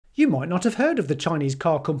You might not have heard of the Chinese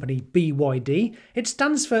car company BYD. It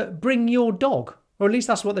stands for Bring Your Dog, or at least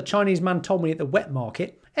that's what the Chinese man told me at the wet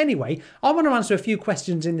market. Anyway, I want to answer a few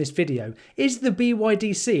questions in this video. Is the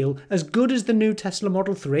BYD Seal as good as the new Tesla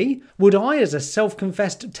Model 3? Would I, as a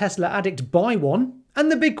self-confessed Tesla addict, buy one?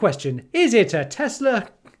 And the big question, is it a Tesla...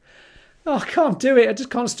 Oh, I can't do it, I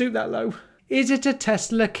just can't stoop that low. Is it a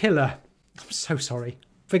Tesla killer? I'm so sorry.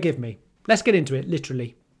 Forgive me. Let's get into it,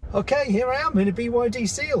 literally. Okay, here I am in a BYD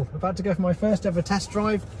Seal, about to go for my first ever test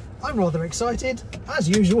drive. I'm rather excited, as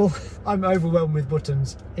usual. I'm overwhelmed with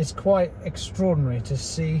buttons. It's quite extraordinary to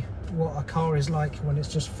see what a car is like when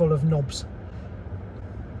it's just full of knobs.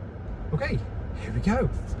 Okay, here we go.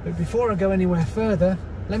 But before I go anywhere further,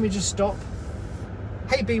 let me just stop.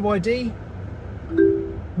 Hey BYD,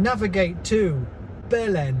 navigate to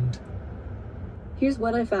Bell End. Here's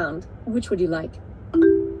what I found. Which would you like?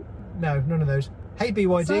 No, none of those. Hey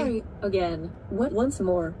BYD. Sorry, again. What once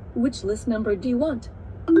more? Which list number do you want?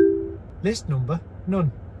 List number?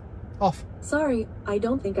 None. Off. Sorry, I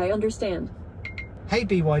don't think I understand. Hey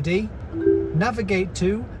BYD, navigate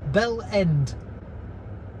to Bell End.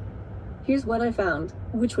 Here's what I found.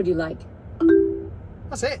 Which would you like?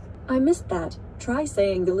 That's it. I missed that. Try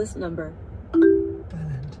saying the list number. Bell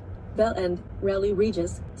End. Bell End, Raleigh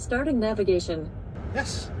Regis, starting navigation.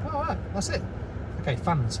 Yes. Alright, that's it. Okay,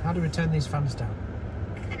 fans. How do we turn these fans down?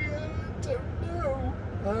 I don't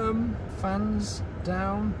know. Fans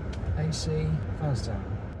down. AC. Fans down.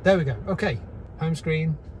 There we go. Okay. Home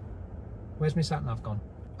screen. Where's my sat nav gone?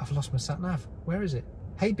 I've lost my sat nav. Where is it?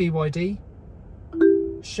 Hey BYD.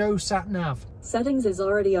 Show sat nav. Settings is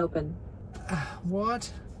already open.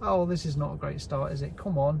 What? Oh, this is not a great start, is it?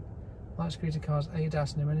 Come on. Lights, greeting cars,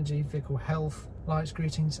 ADAS, new energy, vehicle health, lights,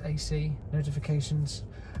 greetings, AC, notifications.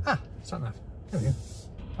 Sat nav. There we go.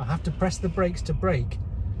 I have to press the brakes to brake.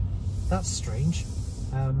 That's strange.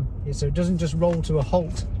 Yeah, so it doesn't just roll to a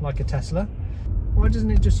halt like a Tesla. Why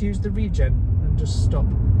doesn't it just use the regen and just stop?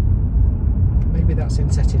 Maybe that's in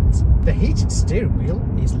settings. The heated steering wheel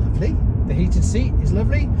is lovely. The heated seat is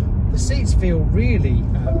lovely. The seats feel really,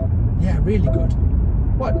 yeah, really good.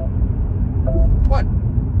 What? What?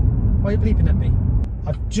 Why are you bleeping at me?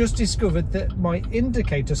 I've just discovered that my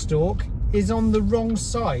indicator stalk is on the wrong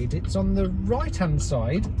side. It's on the right hand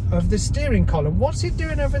side of the steering column. What's it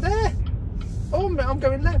doing over there? Oh, I'm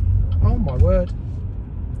going left. Oh my word.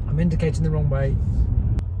 I'm indicating the wrong way.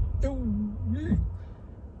 Ooh.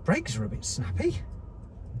 Brakes are a bit snappy.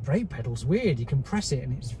 Brake pedal's weird. You can press it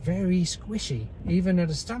and it's very squishy, even at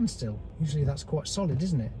a standstill. Usually that's quite solid,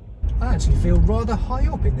 isn't it? I actually feel rather high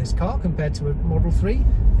up in this car compared to a Model 3.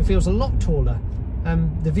 It feels a lot taller.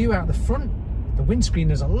 The view out the front, the windscreen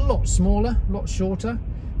is a lot smaller, a lot shorter.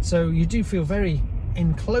 So you do feel very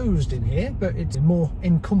enclosed in here, but it's more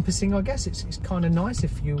encompassing, I guess. It's kind of nice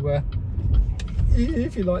if you like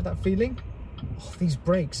that feeling. Oh, these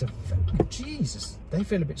brakes are, Jesus, they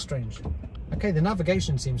feel a bit strange. Okay, the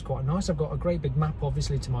navigation seems quite nice. I've got a great big map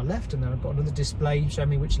obviously to my left, and then I've got another display showing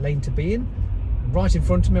me which lane to be in. And right in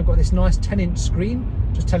front of me I've got this nice 10-inch screen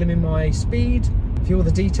just telling me my speed, a few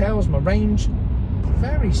other details, my range.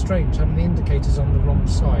 Very strange having the indicators on the wrong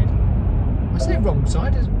side. I say wrong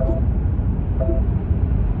side, is it?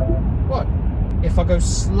 What? If I go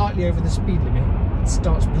slightly over the speed limit, it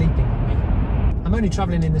starts bleeping at me. I'm only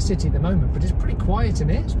travelling in the city at the moment, but it's pretty quiet in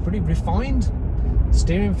it. It's pretty refined.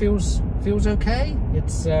 Steering feels okay.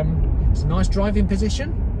 It's a nice driving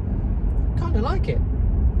position. Kind of like it.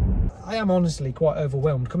 I am honestly quite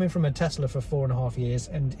overwhelmed coming from a Tesla for 4.5 years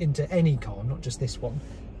and into any car, not just this one.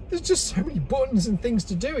 There's just so many buttons and things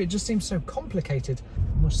to do. It just seems so complicated.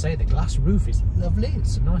 I must say the glass roof is lovely.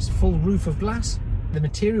 It's a nice full roof of glass. The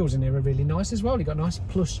materials in here are really nice as well. You've got nice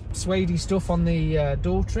plush suede stuff on the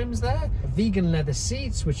door trims there. Vegan leather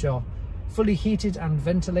seats, which are fully heated and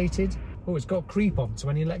ventilated. Oh, it's got creep on, so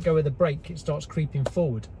when you let go of the brake, it starts creeping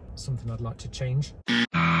forward. Something I'd like to change.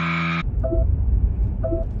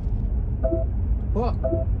 What?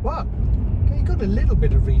 What? Okay, you got a little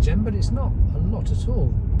bit of regen, but it's not a lot at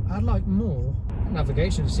all. I'd like more. The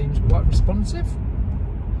navigation seems quite responsive.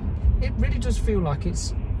 It really does feel like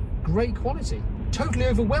it's great quality. Totally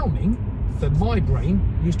overwhelming for my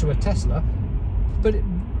brain, used to a Tesla, but it,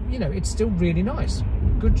 you know, it's still really nice.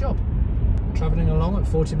 Good job. Travelling along at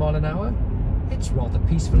 40 miles an hour, it's a rather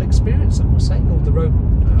peaceful experience, I must say. All the road.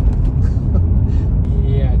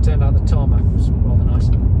 Yeah, it turned out the tarmac was rather nice.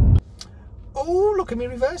 Oh, look at me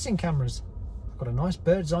reversing cameras. I've got a nice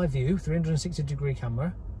bird's eye view, 360-degree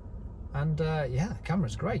camera, and yeah, the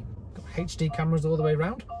camera's great. Got HD cameras all the way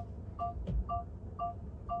around.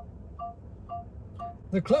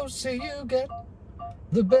 The closer you get,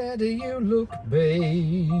 The better you look,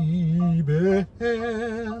 baby.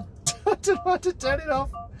 I don't know how to turn it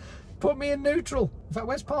off. Put me in neutral. In fact,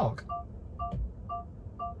 where's Park?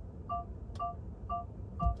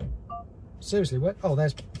 Seriously, where? Oh,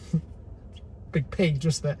 there's Big P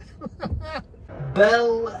just there.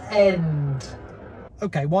 Bell End.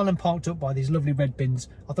 Okay, while I'm parked up by these lovely red bins,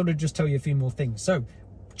 I thought I'd just tell you a few more things. So,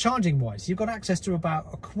 charging wise, you've got access to about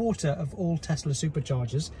a quarter of all Tesla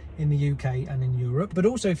superchargers in the UK and in Europe. But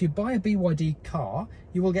also, if you buy a BYD car,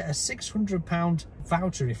 you will get a £600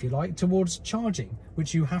 voucher, if you like, towards charging,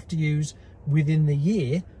 which you have to use within the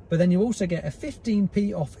year. But then you also get a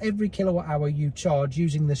 15p off every kilowatt hour you charge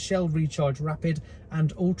using the Shell Recharge Rapid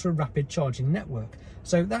and Ultra Rapid charging network.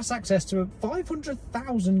 So that's access to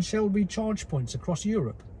 500,000 Shell Recharge points across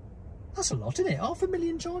Europe. That's a lot, isn't it?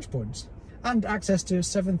 500,000 charge points. And access to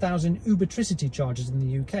 7,000 Ubertricity chargers in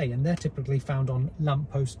the UK, and they're typically found on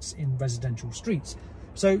lampposts in residential streets.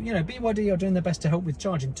 So, you know, BYD are doing their best to help with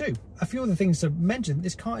charging too. A few other things to mention: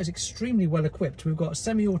 this car is extremely well equipped. We've got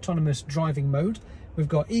semi-autonomous driving mode. We've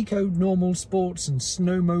got eco, normal, sports and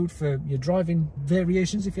snow mode for your driving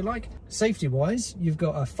variations, if you like. Safety wise, you've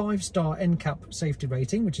got a 5-star NCAP safety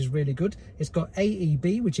rating, which is really good. It's got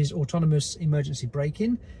AEB, which is autonomous emergency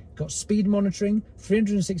braking. Got speed monitoring,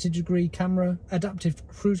 360-degree camera, adaptive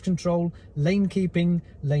cruise control, lane keeping,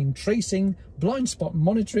 lane tracing, blind spot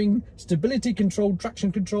monitoring, stability control,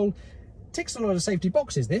 traction control. Ticks a lot of safety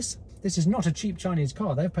boxes, this. This is not a cheap Chinese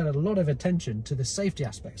car. They've paid a lot of attention to the safety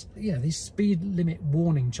aspects. Yeah, these speed limit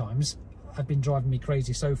warning chimes have been driving me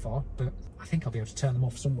crazy so far, but I think I'll be able to turn them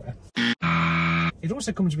off somewhere. It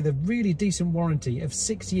also comes with a really decent warranty of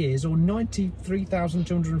 6 years or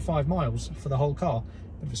 93,205 miles for the whole car.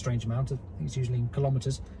 Bit of a strange amount, I think it's usually in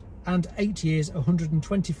kilometres. And 8 years,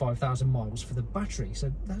 125,000 miles for the battery.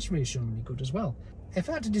 So that's reassuringly good as well. If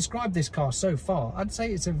I had to describe this car so far, I'd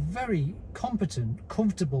say it's a very competent,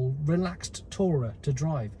 comfortable, relaxed tourer to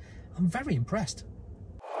drive. I'm very impressed.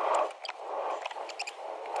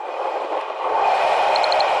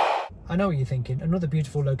 I know what you're thinking, another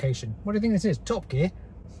beautiful location. What do you think this is? Top Gear?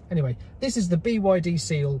 Anyway, this is the BYD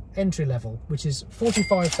Seal entry level, which is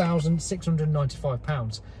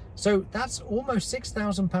 £45,695. So that's almost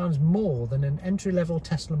 £6,000 more than an entry level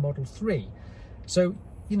Tesla Model 3. So,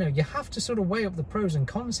 you know, you have to sort of weigh up the pros and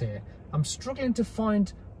cons here. I'm struggling to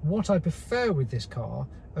find what I prefer with this car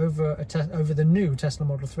over the new Tesla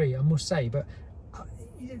Model 3, I must say. But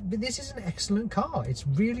this is an excellent car. It's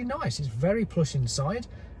really nice. It's very plush inside.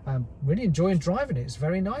 I'm really enjoying driving it. It's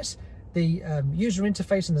very nice. The user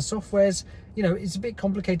interface and the softwares, you know, it's a bit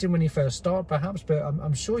complicated when you first start perhaps, but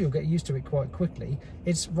I'm sure you'll get used to it quite quickly.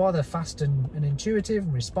 It's rather fast and intuitive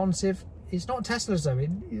and responsive. It's not Tesla's though.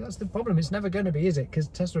 That's the problem. It's never going to be, is it? Because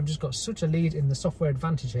Tesla have just got such a lead in the software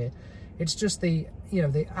advantage here. It's just the, you know,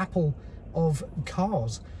 the Apple of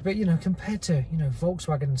cars. But, you know, compared to, you know,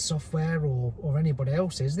 Volkswagen software or anybody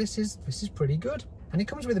else's, this is pretty good. And it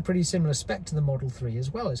comes with a pretty similar spec to the Model 3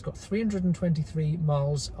 as well. It's got 323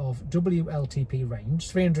 miles of WLTP range,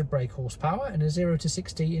 300 brake horsepower, and a 0 to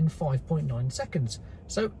 60 in 5.9 seconds.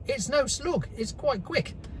 So it's no slug. It's quite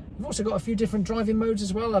quick. We've also got a few different driving modes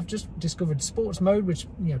as well. I've just discovered sports mode, which,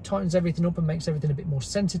 you know, tightens everything up and makes everything a bit more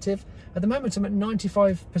sensitive. At the moment, I'm at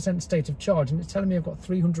 95% state of charge, and it's telling me I've got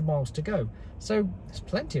 300 miles to go. So there's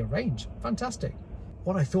plenty of range. Fantastic.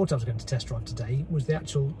 What I thought I was going to test drive today was the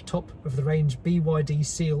actual top of the range BYD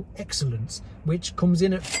Seal Excellence, which comes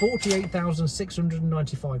in at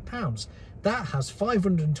 £48,695. That has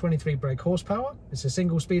 523 brake horsepower. It's a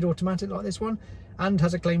single speed automatic like this one, and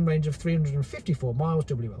has a claim range of 354 miles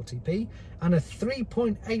WLTP and a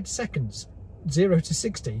 3.8 seconds 0 to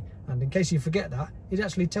 60. And in case you forget that, it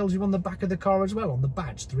actually tells you on the back of the car as well, on the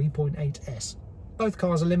badge, 3.8S. Both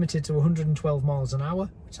cars are limited to 112 miles an hour,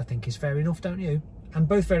 which I think is fair enough, don't you? And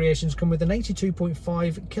both variations come with an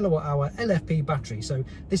 82.5 kilowatt hour LFP battery. So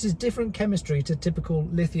this is different chemistry to typical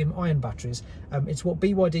lithium ion batteries. It's what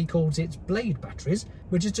BYD calls its blade batteries,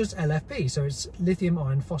 which is just LFP. So it's lithium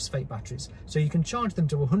iron phosphate batteries. So you can charge them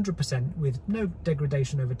to 100% with no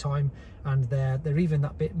degradation over time. And they're even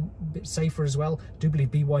that bit safer as well. I do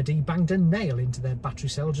believe BYD banged a nail into their battery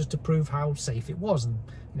cell just to prove how safe it was, and,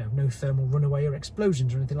 you know, no thermal runaway or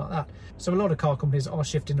explosions or anything like that. So a lot of car companies are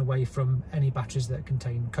shifting away from any batteries that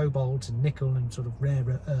contain cobalt and nickel and sort of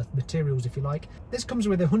rare earth materials, if you like. This comes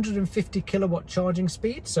with 150 kilowatt charging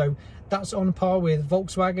speed, so that's on par with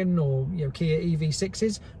Volkswagen or, you know, Kia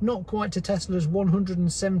EV6s. Not quite to Tesla's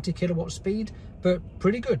 170 kilowatt speed, but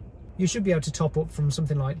pretty good. You should be able to top up from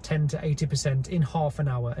something like 10 to 80% in half an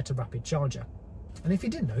hour at a rapid charger. And if you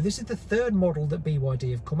didn't know, this is the third model that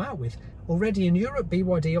BYD have come out with. Already in Europe,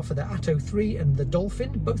 BYD offer the Atto 3 and the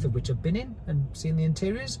Dolphin, both of which I've been in and seen the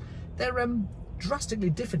interiors. They're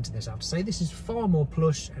drastically different to this, I have to say. This is far more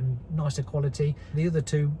plush and nicer quality. The other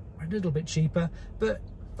two are a little bit cheaper, but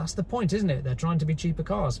that's the point, isn't it? They're trying to be cheaper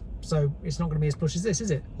cars, so it's not going to be as plush as this,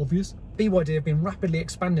 is it? Obvious. BYD have been rapidly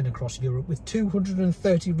expanding across Europe with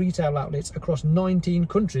 230 retail outlets across 19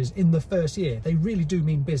 countries in the first year. They really do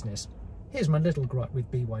mean business. Here's my little gripe with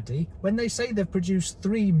BYD. When they say they've produced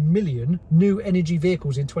 3 million new energy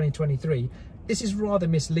vehicles in 2023, this is rather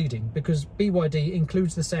misleading because BYD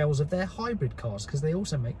includes the sales of their hybrid cars because they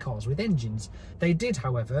also make cars with engines. They did,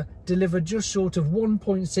 however, deliver just short of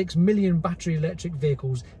 1.6 million battery electric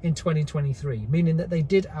vehicles in 2023, meaning that they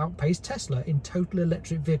did outpace Tesla in total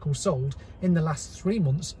electric vehicles sold in the last 3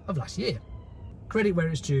 months of last year. Credit where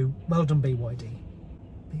it's due. Well done, BYD.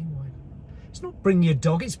 It's not bring your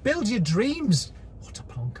dog, it's build your dreams. What a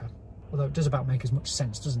plonker. Although it does about make as much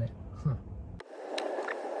sense, doesn't it? Huh.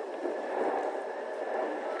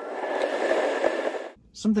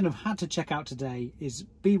 Something I've had to check out today is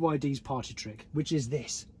BYD's party trick, which is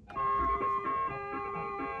this.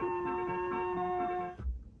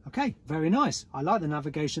 Okay, very nice. I like the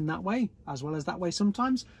navigation that way, as well as that way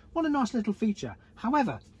sometimes. What a nice little feature.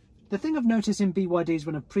 However, the thing I've noticed in BYDs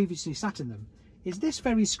when I've previously sat in them is this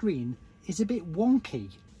very screen is a bit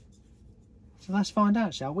wonky. So let's find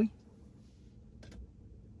out, shall we?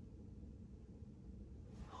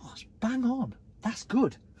 Oh, it's bang on. That's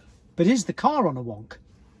good. But is the car on a wonk?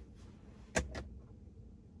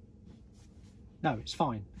 No, it's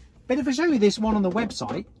fine. But if I show you this one on the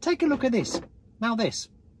website, take a look at this. Now this.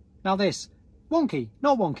 Now this. Wonky,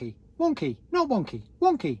 not wonky. Wonky, not wonky.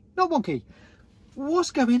 Wonky, not wonky.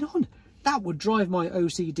 What's going on? That would drive my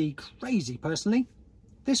OCD crazy, personally.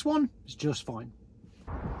 This one is just fine.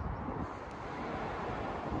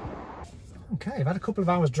 Okay, I've had a couple of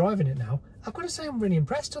hours driving it now. I've got to say I'm really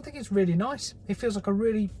impressed. I think it's really nice. It feels like a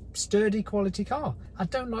really sturdy quality car. I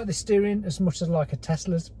don't like the steering as much as I like a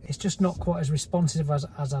Tesla's. It's just not quite as responsive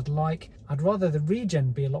as I'd like. I'd rather the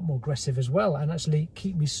regen be a lot more aggressive as well and actually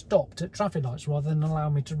keep me stopped at traffic lights rather than allow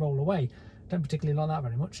me to roll away. Don't particularly like that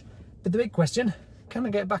very much. But the big question, can I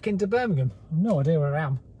get back into Birmingham? I've no idea where I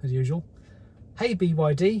am, as usual. Hey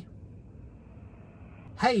BYD.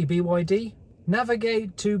 Hey BYD.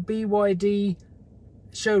 Navigate to BYD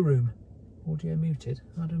showroom. Audio muted.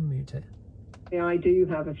 I don't mute it. Yeah, I do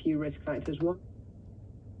have a few risk factors. One.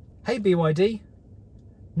 Hey BYD.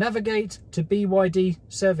 Navigate to BYD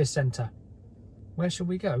service centre. Where shall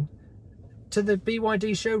we go? To the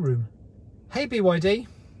BYD showroom. Hey BYD.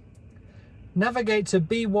 Navigate to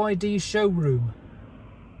BYD showroom.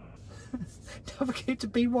 Navigate to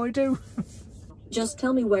BYD. Just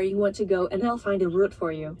tell me where you want to go and I'll find a route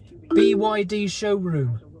for you. BYD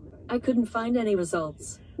showroom. I couldn't find any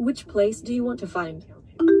results. Which place do you want to find?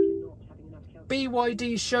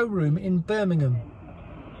 BYD showroom in Birmingham.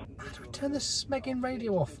 How do I turn the smegging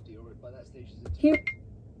radio off? Here.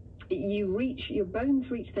 Your bones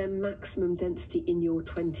reach their maximum density in your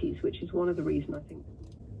 20s, which is one of the reasons I think.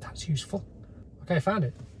 That's useful. Okay, I found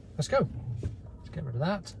it. Let's go. Let's get rid of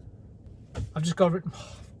that. I've just got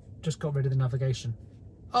rid of the navigation.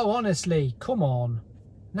 Oh, honestly, come on.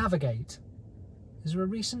 Navigate. Is there a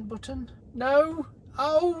recent button? No.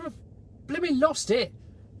 Oh, blimey, lost it.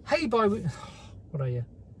 Hey, what are you?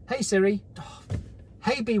 Hey, Siri. Oh.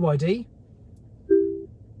 Hey, BYD.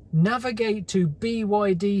 Navigate to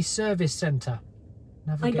BYD service centre.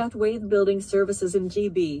 I got Wave Building Services in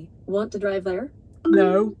GB. Want to drive there?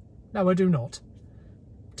 No. No, I do not.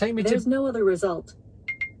 Take me There's no other result.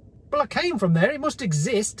 Well, I came from there. It must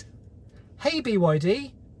exist. Hey,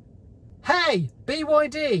 BYD. Hey,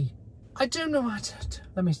 BYD. I don't know how to...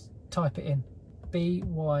 Let me type it in.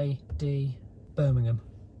 BYD Birmingham.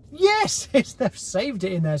 Yes! They've saved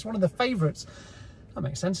it in there. It's one of the favourites. That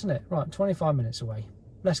makes sense, doesn't it? Right, 25 minutes away.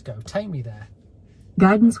 Let's go. Take me there.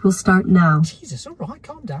 Guidance will start now. Jesus, all right,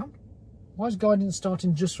 calm down. Why is guidance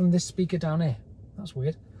starting just from this speaker down here? That's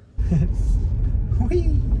weird.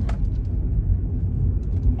 Whee!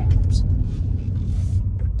 Oops.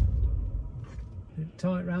 Bit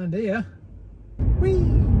tight round here. Whee!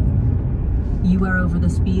 You are over the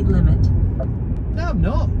speed limit. No, I'm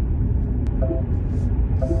not.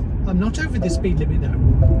 I'm not over the speed limit though.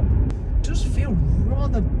 It does feel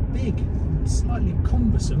rather big and slightly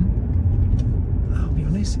cumbersome. I'll be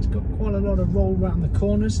honest, it's got quite a lot of roll around the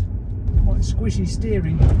corners. Quite squishy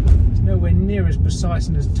steering. It's nowhere near as precise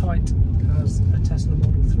and as tight as a Tesla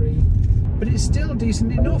Model 3. But it's still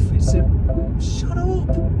decent enough. It's a... Shut up!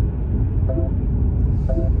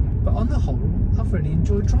 But on the whole, I've really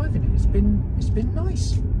enjoyed driving it. It's been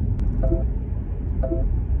nice.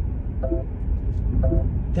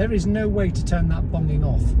 There is no way to turn that bonging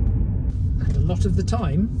off. And a lot of the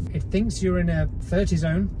time, it thinks you're in a 30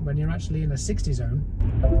 zone when you're actually in a 60 zone.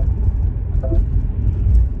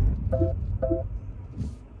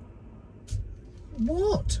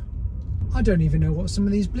 What? I don't even know what some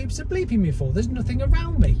of these bleeps are bleeping me for. There's nothing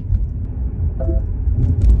around me.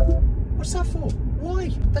 What's that for?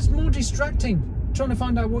 Why? That's more distracting. Trying to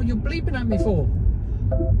find out what you're bleeping at me for.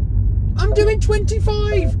 I'm doing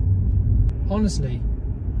 25! Honestly,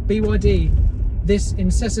 BYD, this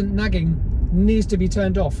incessant nagging needs to be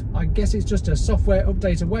turned off. I guess it's just a software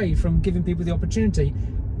update away from giving people the opportunity.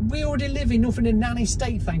 We already live enough in a nanny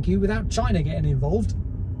state, thank you, without China getting involved.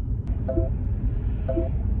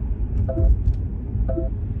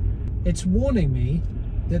 It's warning me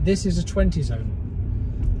that this is a 20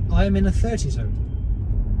 zone. I am in a 30 zone.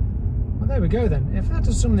 Well, there we go then. If I had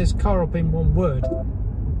to sum this car up in one word,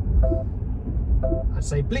 I'd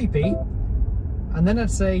say bleepy, and then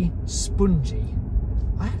I'd say spongy.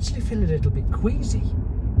 I actually feel a little bit queasy.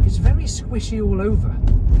 It's very squishy all over.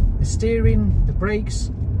 The steering, the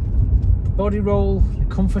brakes, the body roll, the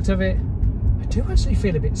comfort of it. I do actually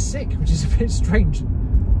feel a bit sick, which is a bit strange.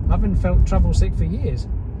 I haven't felt travel sick for years.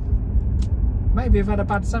 Maybe I've had a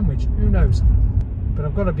bad sandwich, who knows? But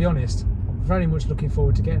I've got to be honest, I'm very much looking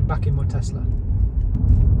forward to getting back in my Tesla.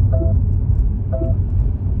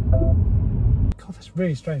 God, that's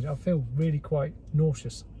really strange. I feel really quite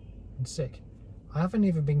nauseous and sick. I haven't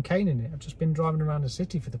even been caning it. I've just been driving around the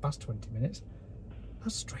city for the past 20 minutes.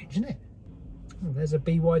 That's strange, isn't it? Oh, there's a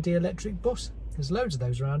BYD electric bus. There's loads of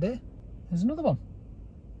those around here. There's another one.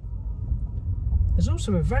 There's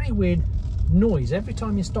also a very weird noise every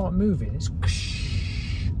time you start moving. It's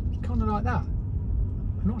kind of like that.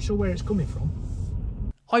 I'm not sure where it's coming from.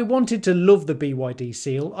 I wanted to love the BYD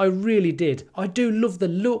Seal, I really did. I do love the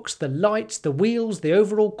looks, the lights, the wheels, the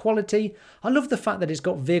overall quality. I love the fact that it's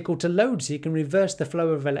got vehicle to load so you can reverse the flow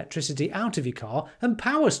of electricity out of your car and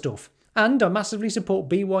power stuff. And I massively support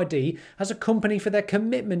BYD as a company for their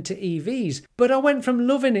commitment to EVs. But I went from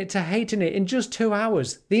loving it to hating it in just 2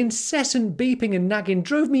 hours. The incessant beeping and nagging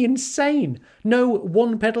drove me insane. No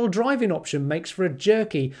one-pedal driving option makes for a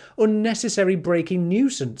jerky, unnecessary braking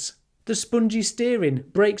nuisance. The spongy steering,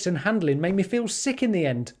 brakes and handling made me feel sick in the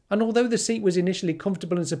end, and although the seat was initially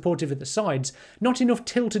comfortable and supportive at the sides, not enough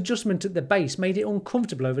tilt adjustment at the base made it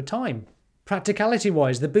uncomfortable over time.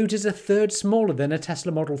 Practicality-wise, the boot is a third smaller than a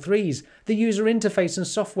Tesla Model 3's. The user interface and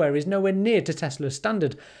software is nowhere near to Tesla's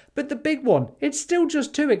standard. But the big one, it's still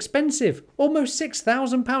just too expensive. Almost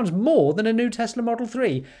 £6,000 more than a new Tesla Model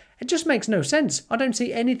 3. It just makes no sense. I don't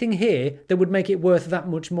see anything here that would make it worth that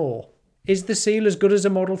much more. Is the Seal as good as a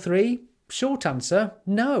Model 3? Short answer,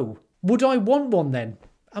 no. Would I want one then?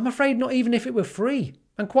 I'm afraid not even if it were free.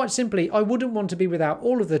 And quite simply, I wouldn't want to be without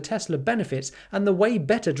all of the Tesla benefits and the way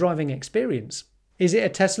better driving experience. Is it a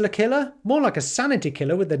Tesla killer? More like a sanity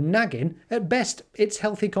killer with the nagging. At best, it's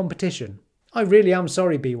healthy competition. I really am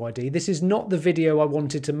sorry, BYD. This is not the video I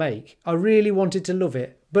wanted to make. I really wanted to love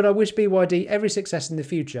it, but I wish BYD every success in the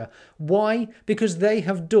future. Why? Because they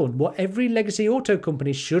have done what every legacy auto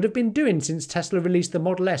company should have been doing since Tesla released the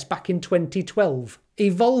Model S back in 2012.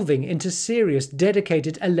 Evolving into serious,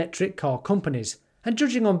 dedicated electric car companies. And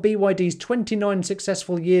judging on BYD's 29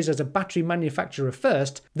 successful years as a battery manufacturer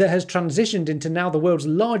first, that has transitioned into now the world's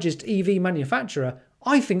largest EV manufacturer,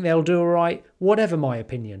 I think they'll do alright, whatever my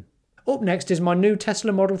opinion. Up next is my new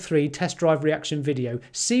Tesla Model 3 test drive reaction video.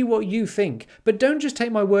 See what you think, but don't just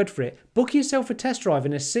take my word for it. Book yourself a test drive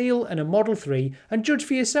in a Seal and a Model 3 and judge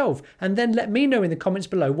for yourself, and then let me know in the comments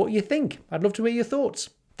below what you think. I'd love to hear your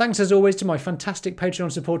thoughts. Thanks as always to my fantastic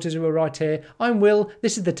Patreon supporters who are right here. I'm Will,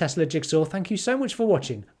 this is the Tesla Jigsaw. Thank you so much for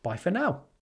watching. Bye for now.